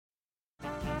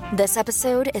This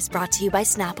episode is brought to you by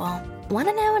Snapple. Want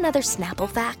to know another Snapple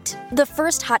fact? The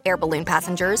first hot air balloon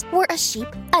passengers were a sheep,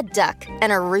 a duck,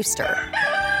 and a rooster.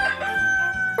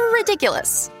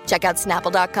 Ridiculous. Check out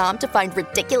Snapple.com to find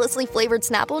ridiculously flavored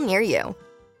Snapple near you.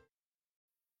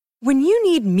 When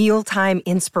you need mealtime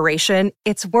inspiration,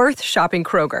 it's worth shopping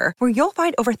Kroger, where you'll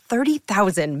find over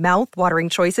 30,000 mouth-watering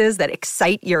choices that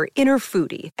excite your inner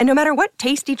foodie. And no matter what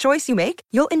tasty choice you make,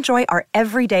 you'll enjoy our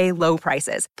everyday low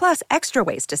prices, plus extra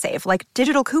ways to save, like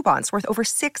digital coupons worth over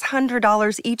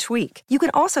 $600 each week. You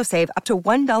can also save up to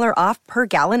 $1 off per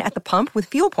gallon at the pump with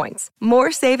fuel points.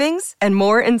 More savings and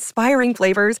more inspiring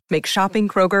flavors make shopping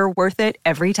Kroger worth it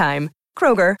every time.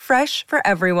 Kroger, fresh for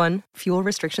everyone. Fuel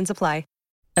restrictions apply.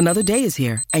 Another day is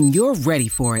here, and you're ready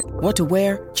for it. What to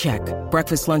wear? Check.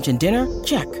 Breakfast, lunch, and dinner?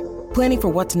 Check. Planning for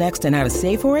what's next and how to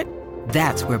save for it?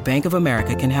 That's where Bank of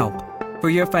America can help. For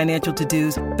your financial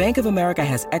to-dos, Bank of America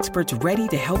has experts ready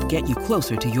to help get you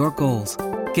closer to your goals.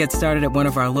 Get started at one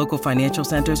of our local financial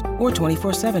centers or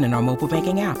 24/7 in our mobile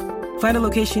banking app. Find a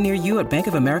location near you at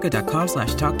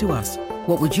bankofamerica.com/talktous.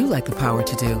 What would you like the power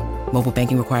to do? Mobile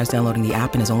banking requires downloading the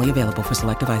app and is only available for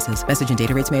select devices. Message and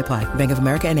data rates may apply. Bank of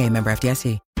America N.A., member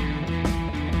FDIC.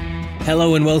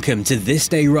 Hello and welcome to This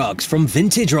Day Rocks from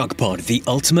Vintage Rock Pod, the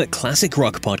ultimate classic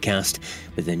rock podcast,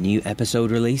 with a new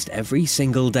episode released every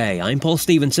single day. I'm Paul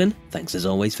Stevenson. Thanks as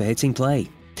always for hitting play.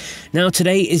 Now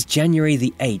today is January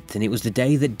the 8th, and it was the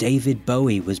day that David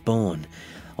Bowie was born.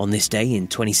 On this day in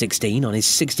 2016, on his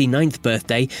 69th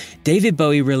birthday, David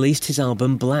Bowie released his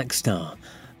album Black Star.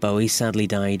 Bowie sadly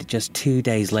died just 2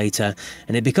 days later,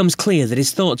 and it becomes clear that his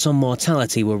thoughts on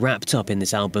mortality were wrapped up in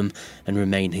this album and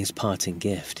remain his parting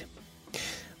gift.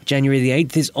 January the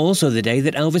 8th is also the day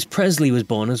that Elvis Presley was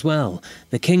born as well.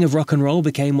 The king of rock and roll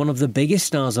became one of the biggest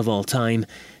stars of all time,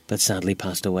 but sadly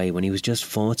passed away when he was just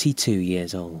 42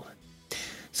 years old.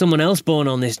 Someone else born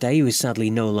on this day who is sadly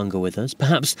no longer with us,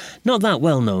 perhaps not that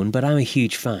well known, but I'm a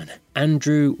huge fan.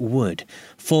 Andrew Wood,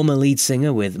 former lead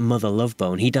singer with Mother Love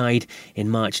Bone. He died in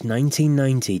March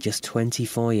 1990, just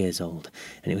 24 years old,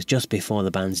 and it was just before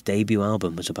the band's debut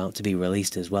album was about to be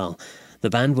released as well. The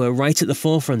band were right at the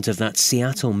forefront of that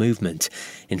Seattle movement.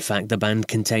 In fact, the band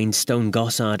contained Stone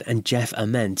Gossard and Jeff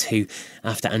Ament, who,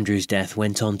 after Andrew's death,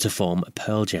 went on to form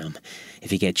Pearl Jam.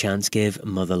 If you get a chance, give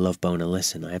Mother Love Bone a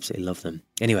listen. I absolutely love them.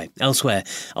 Anyway, elsewhere,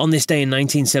 on this day in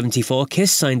 1974,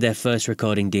 Kiss signed their first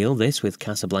recording deal, this with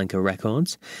Casablanca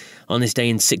Records. On this day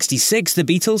in 1966, the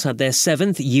Beatles had their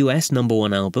 7th US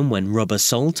 #1 album when Rubber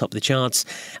Soul topped the charts.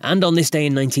 And on this day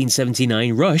in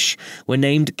 1979, Rush were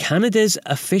named Canada's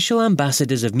official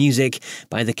ambassadors of music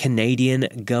by the Canadian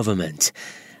government.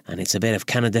 And it's a bit of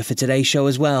Canada for today's show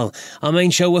as well. Our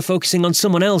main show, we're focusing on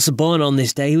someone else born on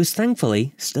this day who is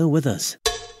thankfully still with us.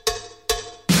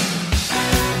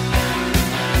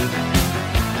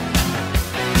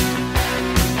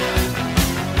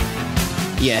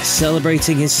 Yes,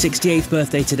 celebrating his 68th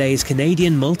birthday today is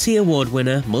Canadian multi-award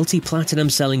winner, multi-platinum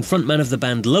selling frontman of the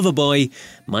band Loverboy,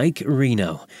 Mike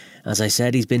Reno. As I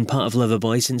said, he's been part of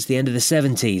Loverboy since the end of the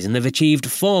 70s, and they've achieved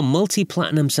 4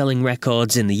 multi-platinum selling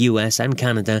records in the US and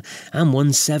Canada, and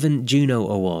won 7 Juno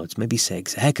Awards, maybe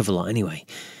 6, a heck of a lot anyway.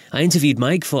 I interviewed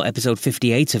Mike for episode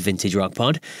 58 of Vintage Rock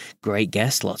Pod. Great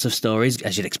guest, lots of stories,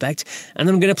 as you'd expect. And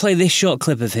I'm going to play this short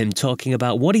clip of him talking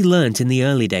about what he learnt in the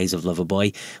early days of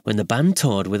Loverboy when the band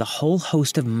toured with a whole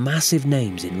host of massive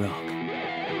names in rock.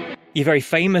 You're very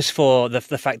famous for the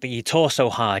fact that you tour so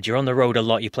hard. You're on the road a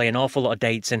lot. You play an awful lot of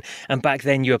dates, and back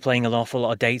then you were playing an awful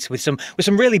lot of dates with some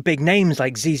really big names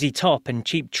like ZZ Top and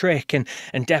Cheap Trick and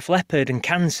Def Leppard and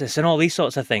Kansas and all these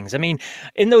sorts of things. I mean,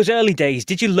 in those early days,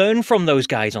 did you learn from those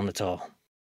guys on the tour?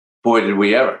 Boy, did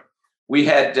we ever. We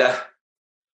had,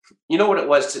 you know what it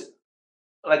was?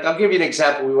 I'll give you an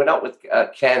example. We went out with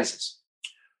Kansas,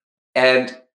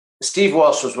 and Steve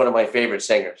Walsh was one of my favorite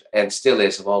singers and still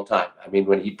is of all time. I mean,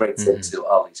 when he breaks into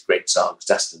all these great songs,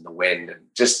 Dust in the Wind, and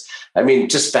just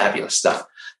fabulous stuff.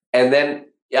 And then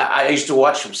I used to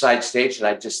watch from side stage, and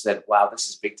I just said, wow, this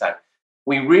is big time.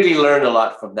 We really learned a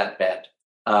lot from that band.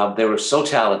 They were so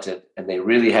talented, and they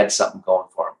really had something going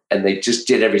for them. And they just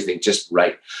did everything just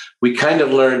right. We kind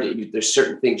of learned there's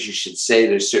certain things you should say.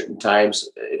 There's certain times.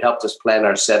 It helped us plan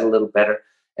our set a little better.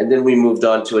 And then we moved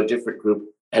on to a different group,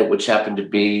 and which happened to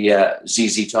be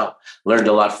ZZ Top. Learned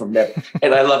a lot from them.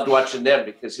 And I loved watching them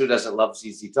because who doesn't love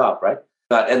ZZ Top, right?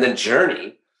 And then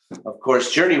Journey, of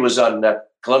course, Journey was on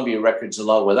Columbia Records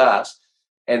along with us.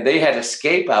 And they had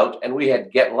Escape out, and we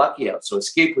had Get Lucky out. So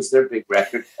Escape was their big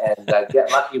record, and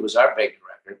Get Lucky was our big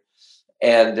record.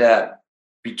 And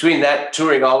between that,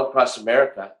 touring all across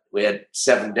America, We had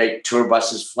 7-day tour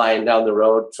buses flying down the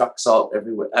road, trucks all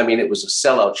everywhere. I mean, it was a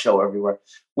sellout show everywhere.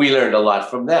 We learned a lot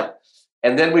from them.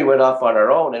 And then we went off on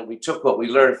our own and we took what we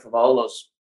learned from all those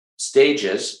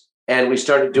stages and we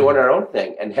started doing our own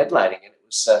thing and headlining. And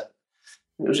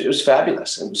it was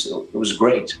fabulous. It was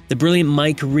great. The brilliant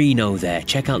Mike Reno there.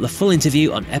 Check out the full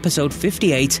interview on episode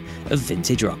 58 of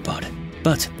Vintage Rock Pod.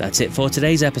 But that's it for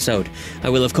today's episode. I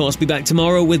will, of course, be back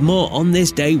tomorrow with more On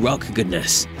This Day rock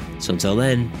goodness. So until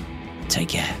then, take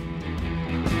care.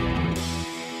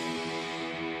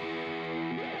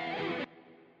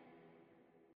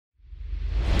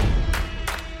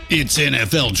 It's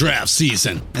NFL draft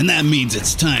season, and that means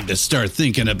it's time to start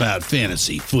thinking about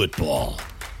fantasy football.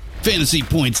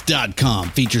 FantasyPoints.com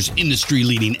features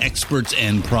industry-leading experts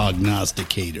and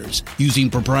prognosticators using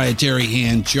proprietary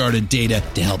hand-charted data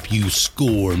to help you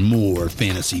score more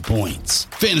fantasy points.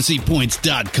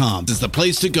 FantasyPoints.com is the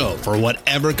place to go for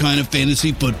whatever kind of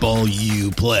fantasy football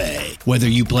you play. Whether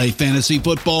you play fantasy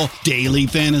football, daily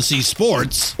fantasy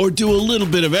sports, or do a little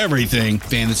bit of everything,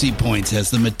 Fantasy Points has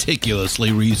the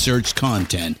meticulously researched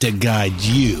content to guide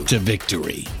you to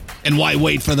victory. And why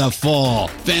wait for the fall?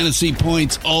 Fantasy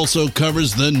Points also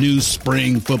covers the new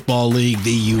spring football league,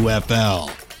 the UFL.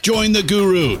 Join the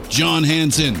guru, John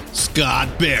Hansen,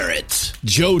 Scott Barrett,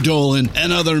 Joe Dolan,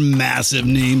 and other massive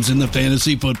names in the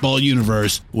fantasy football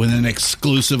universe with an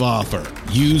exclusive offer.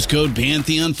 Use code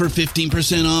Pantheon for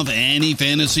 15% off any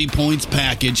Fantasy Points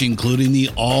package, including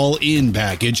the all-in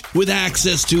package, with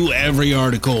access to every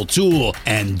article, tool,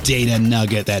 and data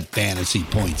nugget that Fantasy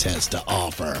Points has to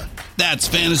offer. That's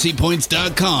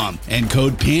FantasyPoints.com and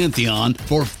code Pantheon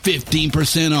for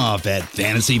 15% off at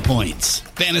Fantasy Points.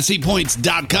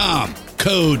 FantasyPoints.com,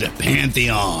 code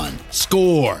Pantheon.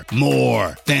 Score more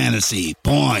fantasy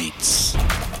points.